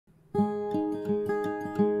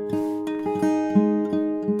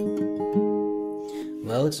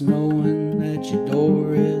it's knowing that your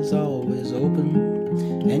door is always open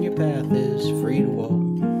and your path is free to walk.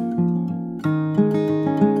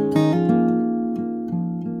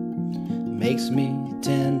 Makes me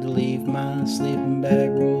tend to leave my sleeping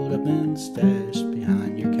bag rolled up and stashed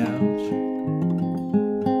behind your couch.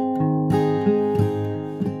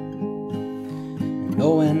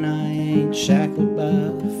 Knowing I ain't shackled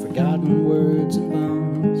by forgotten words and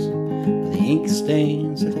bonds, or the ink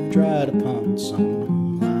stains that have dried upon some line.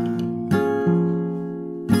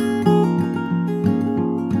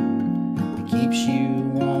 It keeps you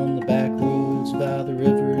on the back roads by the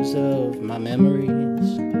rivers of my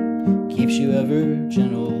memories, keeps you ever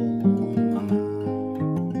gentle on my mind.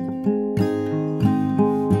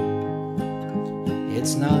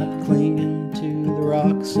 It's not clinging to the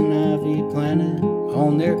rocks and ivy planted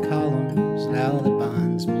on their columns now that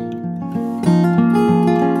binds me,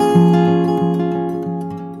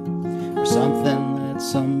 or something that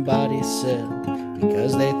somebody said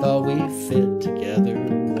because they thought we fit together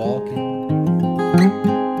walking.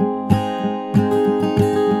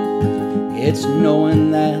 It's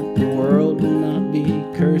knowing that the world will not be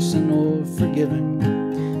cursing or forgiving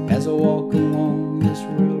as I walk along this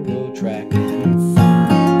railroad track and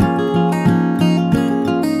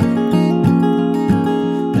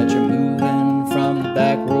find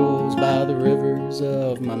back roads by the rivers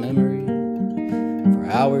of my memory. For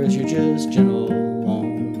hours you're just gentle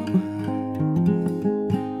on my mind.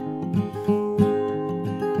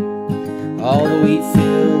 All the wheat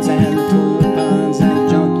fields and the tulip pines and the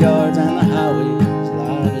junkyards and the highways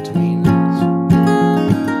lie between us.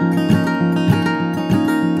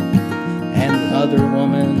 And the other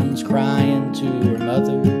woman's crying to her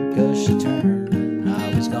mother 'cause she turned and I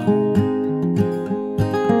was gone.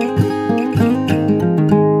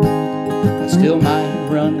 Still might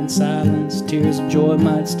run in silence, tears of joy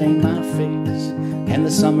might stain my face, and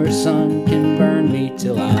the summer sun can burn me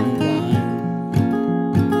till I'm blind.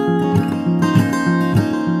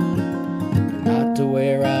 Not to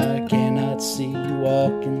where I cannot see you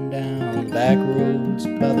walking down the back roads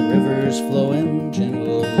by the rivers flowing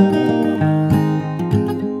gentle along.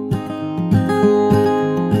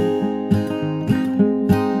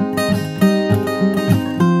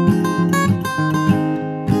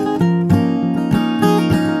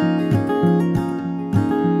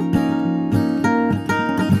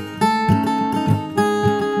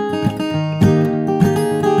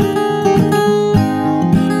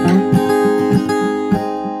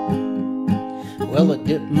 Well, I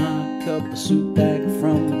dipped my cup of soup back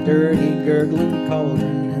from a dirty, gurgling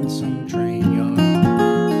cauldron in some train yard.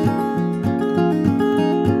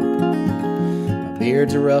 My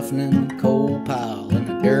beard's a roughening coal pile and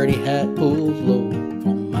a dirty hat pulled low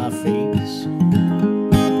on my face.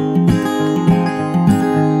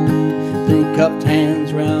 Three cupped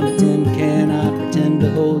hands round a tin can, I pretend to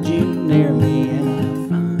hold you near me, and I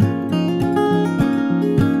find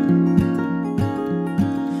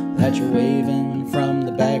that you're waving from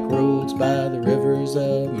the back roads by the rivers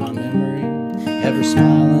of my memory, ever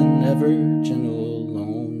smiling, ever gentle.